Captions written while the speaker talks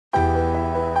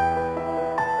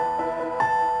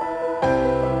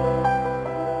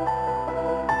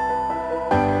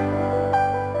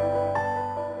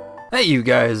Hey you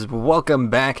guys, welcome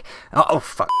back. Oh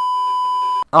fuck.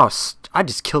 Oh, I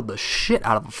just killed the shit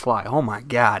out of a fly. Oh my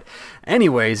god.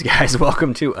 Anyways, guys,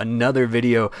 welcome to another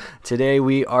video. Today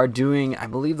we are doing, I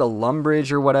believe, the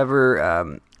lumbridge or whatever.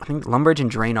 I think lumbridge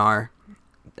and draynor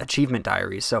achievement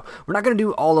diaries. So we're not going to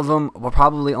do all of them. We'll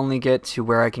probably only get to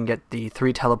where I can get the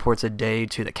 3 teleports a day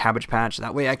to the cabbage patch.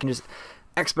 That way I can just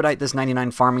expedite this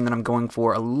 99 farming that I'm going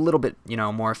for a little bit,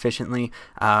 more efficiently.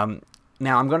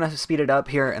 Now, I'm going to speed it up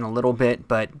here in a little bit,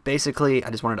 but basically,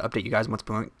 I just wanted to update you guys on what's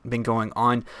been going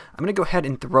on. I'm going to go ahead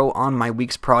and throw on my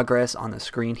week's progress on the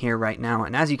screen here right now,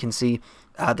 and as you can see,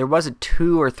 there was a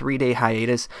 2 or 3 day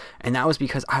hiatus, and that was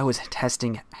because I was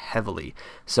testing heavily.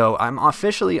 So I'm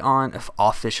officially on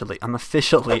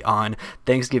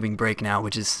Thanksgiving break now,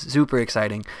 which is super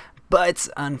exciting. But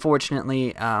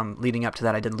unfortunately, leading up to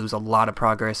that, I did lose a lot of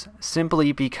progress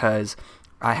simply because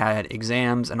I had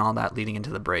exams and all that leading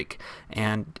into the break,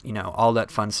 and all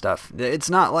that fun stuff. It's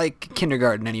not like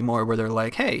kindergarten anymore where they're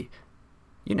like, hey,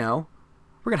 we're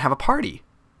gonna have a party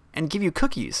and give you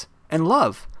cookies and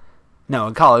love. No,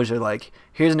 in college they're like,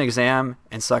 here's an exam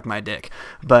and suck my dick.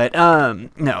 But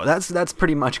no, that's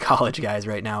pretty much college, guys,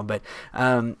 right now. But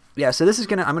yeah, so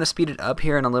I'm gonna speed it up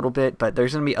here in a little bit, but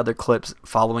there's gonna be other clips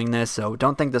following this, so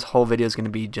don't think this whole video is gonna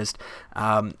be just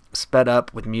sped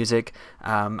up with music.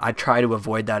 I try to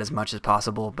avoid that as much as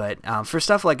possible, but for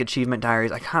stuff like achievement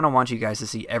diaries, I kind of want you guys to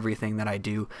see everything that I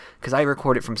do, because I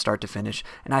record it from start to finish,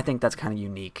 and I think that's kind of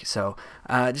unique. So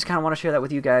just kind of want to share that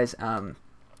with you guys.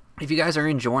 If you guys are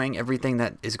enjoying everything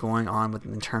that is going on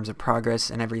in terms of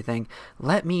progress and everything,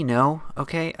 let me know,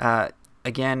 okay?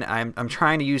 Again, I'm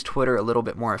trying to use Twitter a little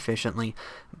bit more efficiently,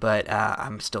 but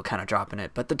I'm still kind of dropping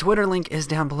it. But the Twitter link is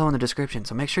down below in the description,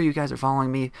 so make sure you guys are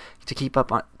following me to keep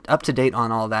up to date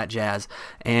on all that jazz.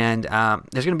 And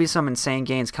there's going to be some insane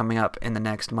gains coming up in the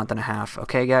next month and a half,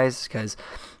 okay, guys? Because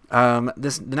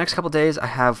the next couple days I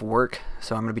have work,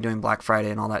 so I'm going to be doing Black Friday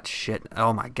and all that shit.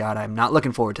 Oh my god, I'm not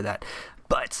looking forward to that.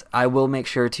 But I will make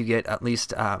sure to get at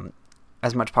least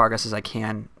as much progress as I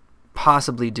can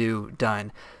possibly do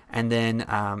done. And then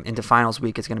into finals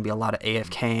week, it's going to be a lot of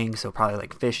AFKing, so probably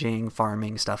like fishing,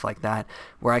 farming, stuff like that,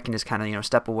 where I can just kind of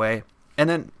step away. And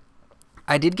then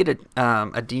I did get a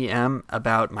DM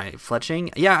about my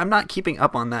fletching. Yeah, I'm not keeping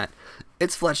up on that.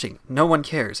 It's fletching. No one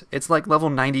cares. It's like level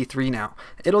 93 now.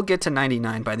 It'll get to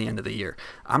 99 by the end of the year.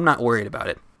 I'm not worried about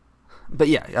it. But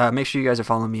yeah, make sure you guys are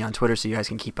following me on Twitter so you guys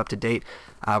can keep up to date.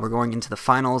 We're going into the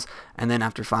finals, and then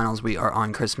after finals, we are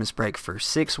on Christmas break for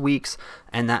 6 weeks,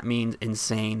 and that means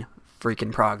insane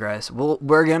freaking progress.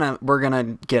 We're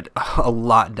gonna get a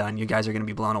lot done. You guys are gonna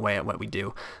be blown away at what we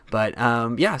do. But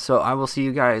yeah, so I will see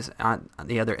you guys on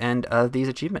the other end of these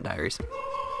achievement diaries.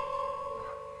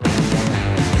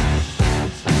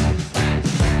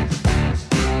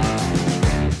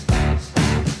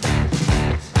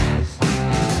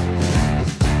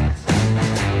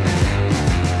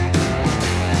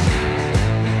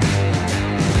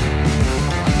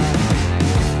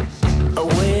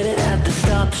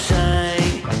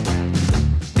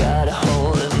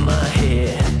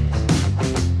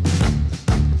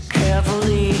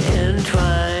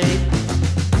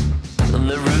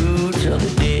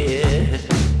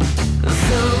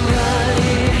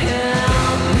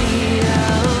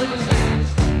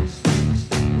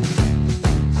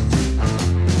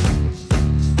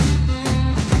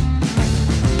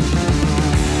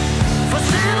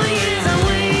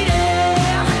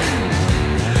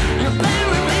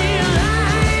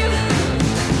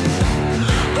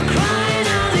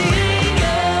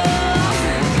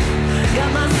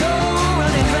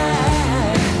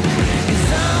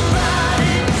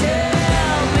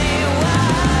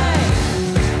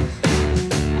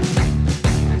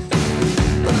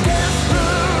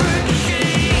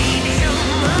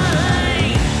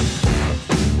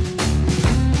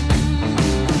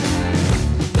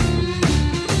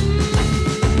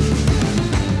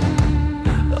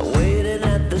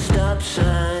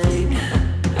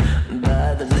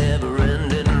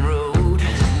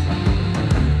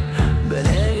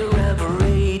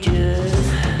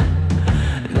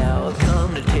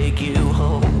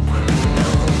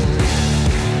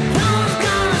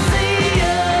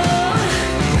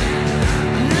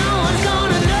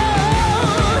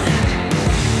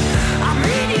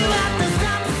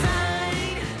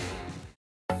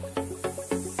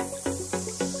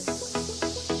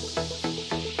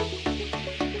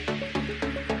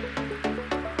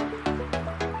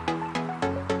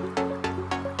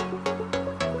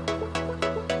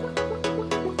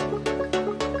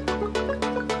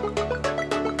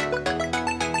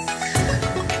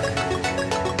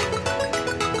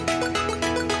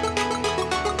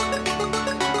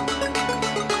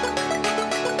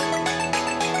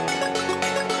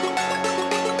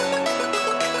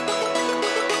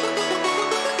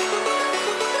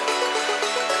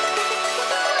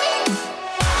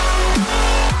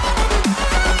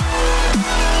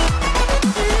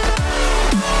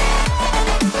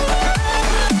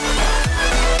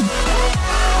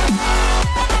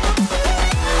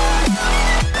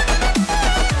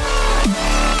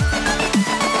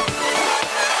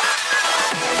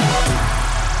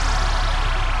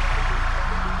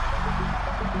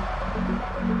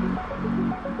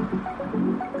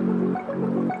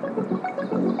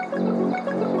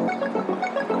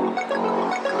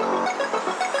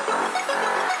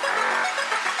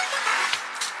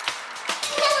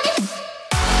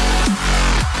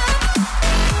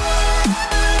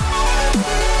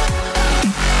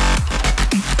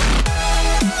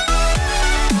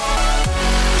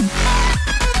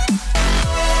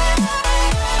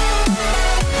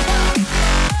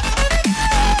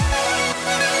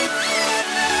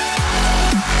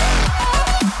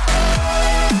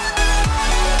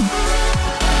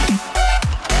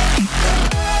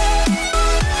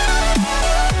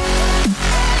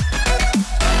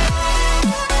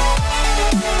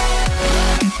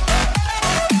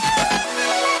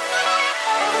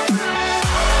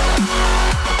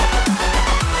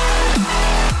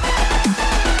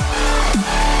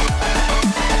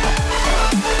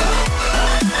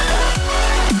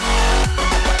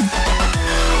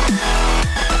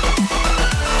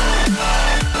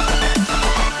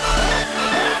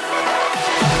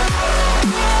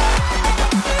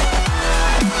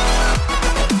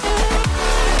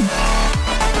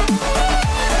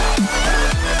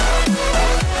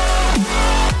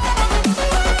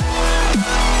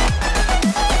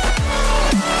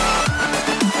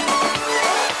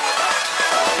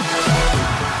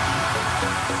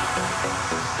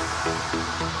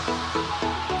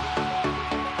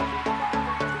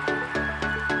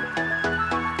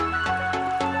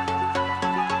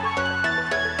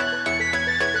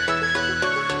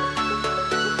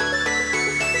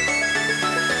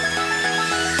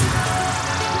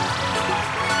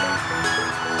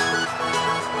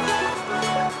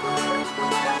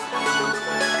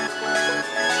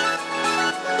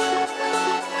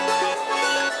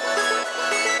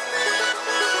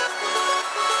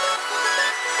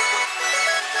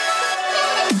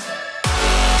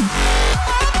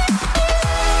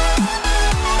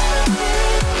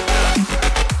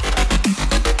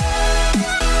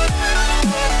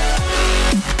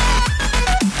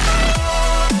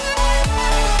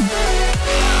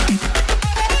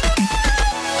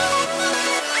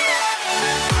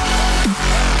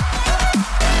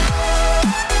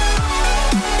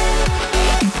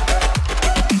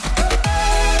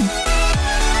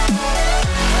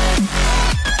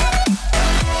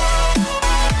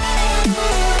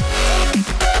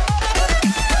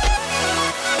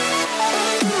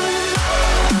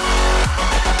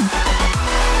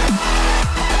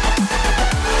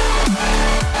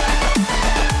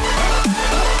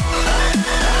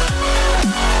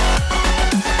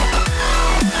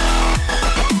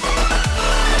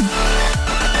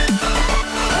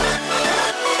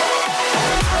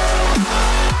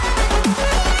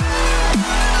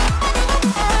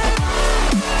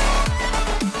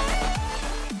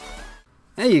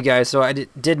 Alright you guys, so I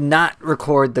did not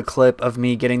record the clip of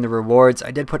me getting the rewards.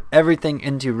 I did put everything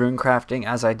into rune crafting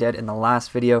as I did in the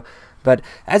last video. But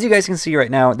as you guys can see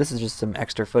right now, this is just some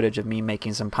extra footage of me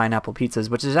making some pineapple pizzas,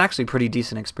 which is actually a pretty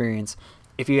decent experience.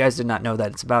 If you guys did not know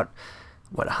that, it's about,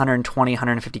 what, 120,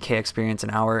 150k experience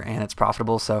an hour, and it's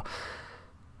profitable. So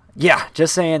yeah,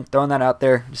 just saying, throwing that out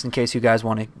there, just in case you guys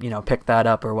want to, pick that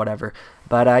up or whatever.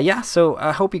 But yeah, so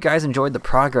I hope you guys enjoyed the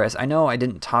progress. I know I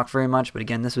didn't talk very much, but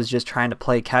again, this was just trying to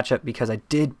play catch up because I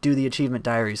did do the achievement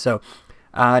diary. So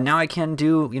now I can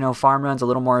do, farm runs a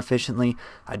little more efficiently.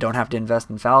 I don't have to invest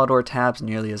in Falador tabs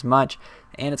nearly as much,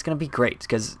 and it's going to be great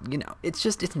because,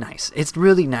 it's nice. It's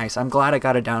really nice. I'm glad I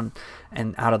got it down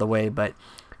and out of the way, but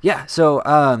yeah, so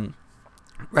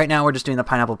right now we're just doing the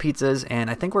pineapple pizzas, and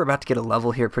I think we're about to get a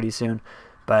level here pretty soon,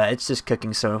 but it's just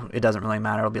cooking, so it doesn't really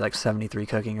matter. It'll be like 73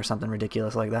 cooking or something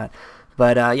ridiculous like that.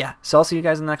 But yeah, so I'll see you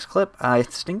guys in the next clip. I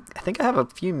think I have a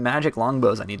few magic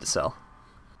longbows I need to sell.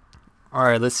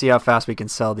 Alright, let's see how fast we can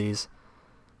sell these.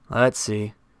 Let's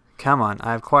see. Come on,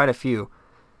 I have quite a few.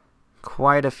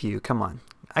 Quite a few. Come on.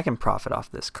 I can profit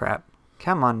off this crap.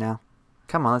 Come on now.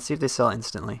 Come on, let's see if they sell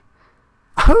instantly.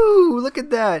 Oh, look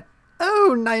at that.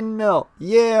 Oh, 9 mil.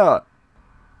 Yeah.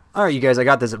 Alright, you guys, I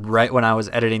got this right when I was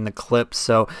editing the clip.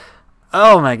 So,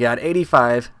 oh my god,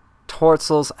 85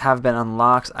 tortsols have been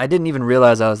unlocked. I didn't even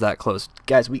realize I was that close.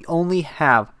 Guys, we only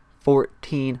have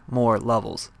 14 more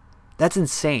levels. That's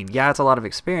insane. Yeah, it's a lot of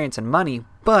experience and money,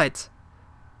 but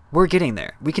we're getting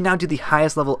there. We can now do the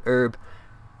highest level herb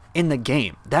in the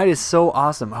game. That is so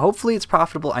awesome. Hopefully it's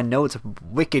profitable. I know it's a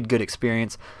wicked good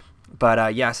experience.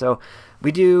 But yeah, so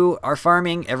we do our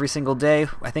farming every single day.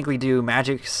 I think we do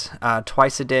magics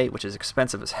twice a day, which is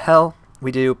expensive as hell.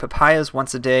 We do papayas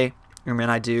once a day, and then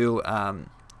I do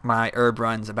my herb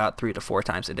runs about 3 to 4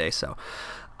 times a day. So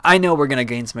I know we're going to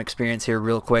gain some experience here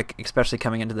real quick, especially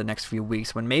coming into the next few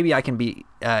weeks when maybe I can be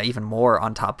even more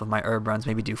on top of my herb runs,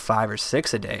 maybe do 5 or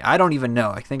 6 a day. I don't even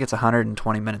know. I think it's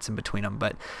 120 minutes in between them,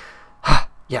 but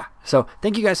yeah. So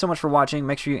thank you guys so much for watching.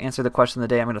 Make sure you answer the question of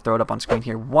the day. I'm going to throw it up on screen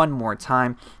here one more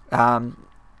time.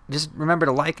 Just remember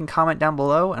to like and comment down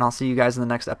below, and I'll see you guys in the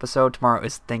next episode. Tomorrow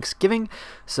is Thanksgiving,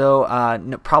 so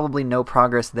probably no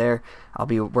progress there. I'll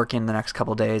be working the next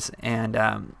couple days, and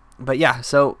but yeah,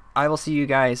 so I will see you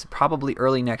guys probably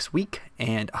early next week.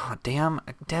 And oh damn,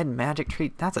 a dead magic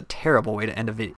tree. That's a terrible way to end a